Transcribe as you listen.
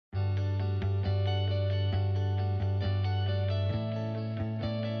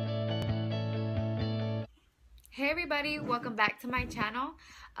Hey everybody, welcome back to my channel.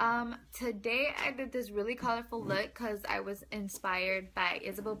 Today I did this really colorful look because I was inspired by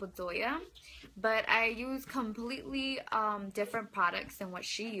Isabel Bedoya, but I used completely different products than what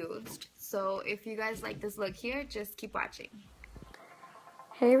she used. So if you guys like this look here, just keep watching.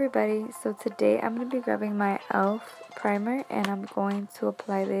 Hey everybody, so today I'm going to be grabbing my e.l.f. primer and I'm going to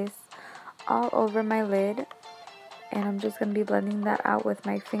apply this all over my lid, and I'm just going to be blending that out with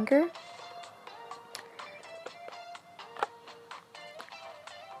my finger.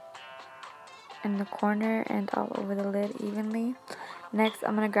 In the corner and all over the lid evenly. Next,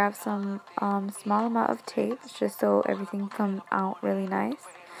 I'm going to grab some small amount of tape just so everything comes out really nice.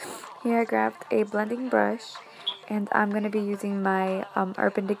 Here I grabbed a blending brush and I'm going to be using my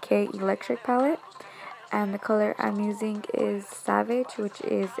Urban Decay Electric palette. And the color I'm using is Savage, which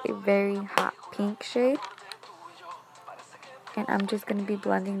is a very hot pink shade. And I'm just going to be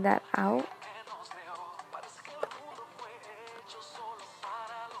blending that out.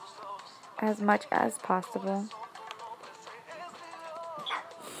 As much as possible.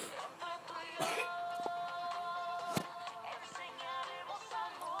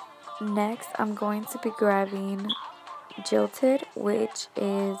 Next, I'm going to be grabbing Jilted, which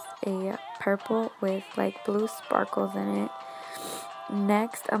is a purple with like blue sparkles in it.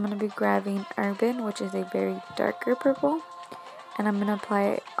 Next, I'm going to be grabbing Urban, which is a very darker purple. And I'm going to apply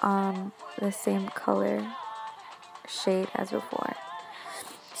it on the same color shade as before.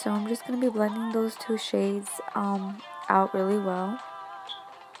 So I'm just going to be blending those two shades out really well.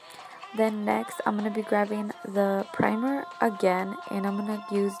 Then next, I'm going to be grabbing the primer again, and I'm going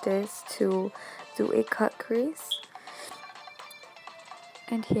to use this to do a cut crease.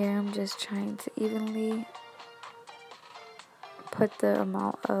 And here I'm just trying to evenly put the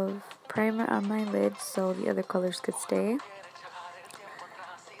amount of primer on my lid so the other colors could stay.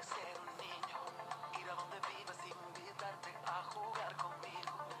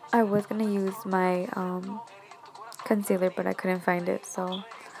 I was going to use my concealer, but I couldn't find it, so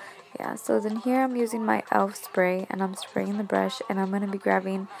yeah. So then here I'm using my e.l.f. spray, and I'm spraying the brush, and I'm going to be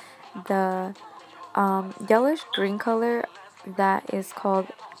grabbing the yellowish green color that is called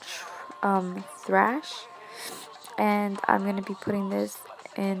Thrash, and I'm going to be putting this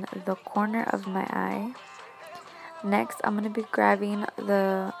in the corner of my eye. Next, I'm going to be grabbing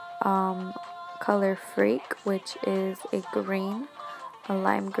the color Freak, which is a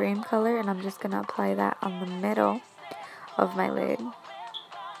lime green color, and I'm just going to apply that on the middle of my lid.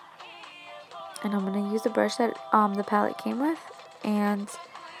 And I'm going to use the brush that the palette came with, and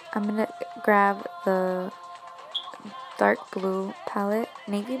I'm going to grab the dark blue palette,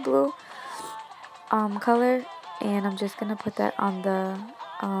 navy blue color, and I'm just going to put that on the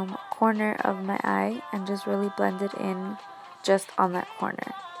corner of my eye and just really blend it in just on that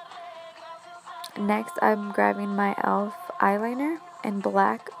corner. Next, I'm grabbing my e.l.f. eyeliner in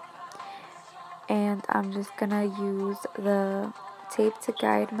black, and I'm just going to use the tape to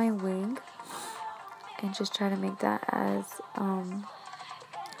guide my wing and just try to make that as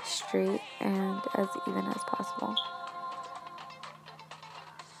straight and as even as possible.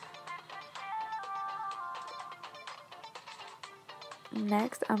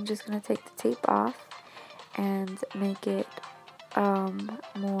 Next, I'm just going to take the tape off and make it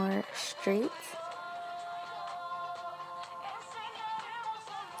more straight.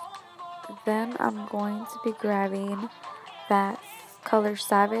 Then I'm going to be grabbing that color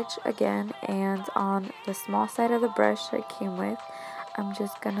Savage again, and on the small side of the brush that it came with, I'm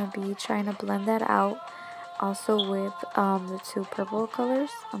just going to be trying to blend that out also with the two purple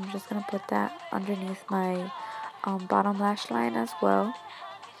colors. I'm just going to put that underneath my bottom lash line as well.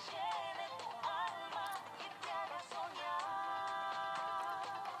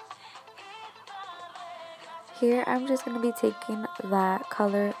 Here I'm just going to be taking that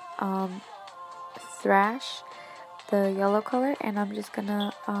color Thrash, the yellow color, and I'm just going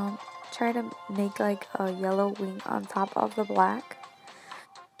to try to make like a yellow wing on top of the black.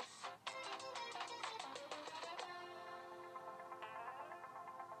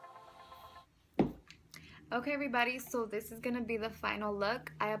 Okay everybody, so this is going to be the final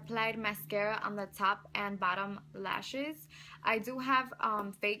look. I applied mascara on the top and bottom lashes. I do have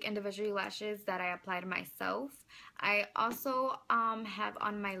fake individual lashes that I applied myself. I also have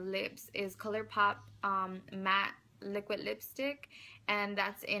on my lips is ColourPop matte liquid lipstick, and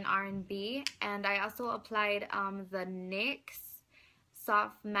that's in R&B. And I also applied the NYX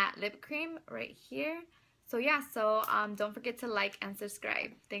soft matte lip cream right here. So yeah, so don't forget to like and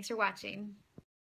subscribe. Thanks for watching.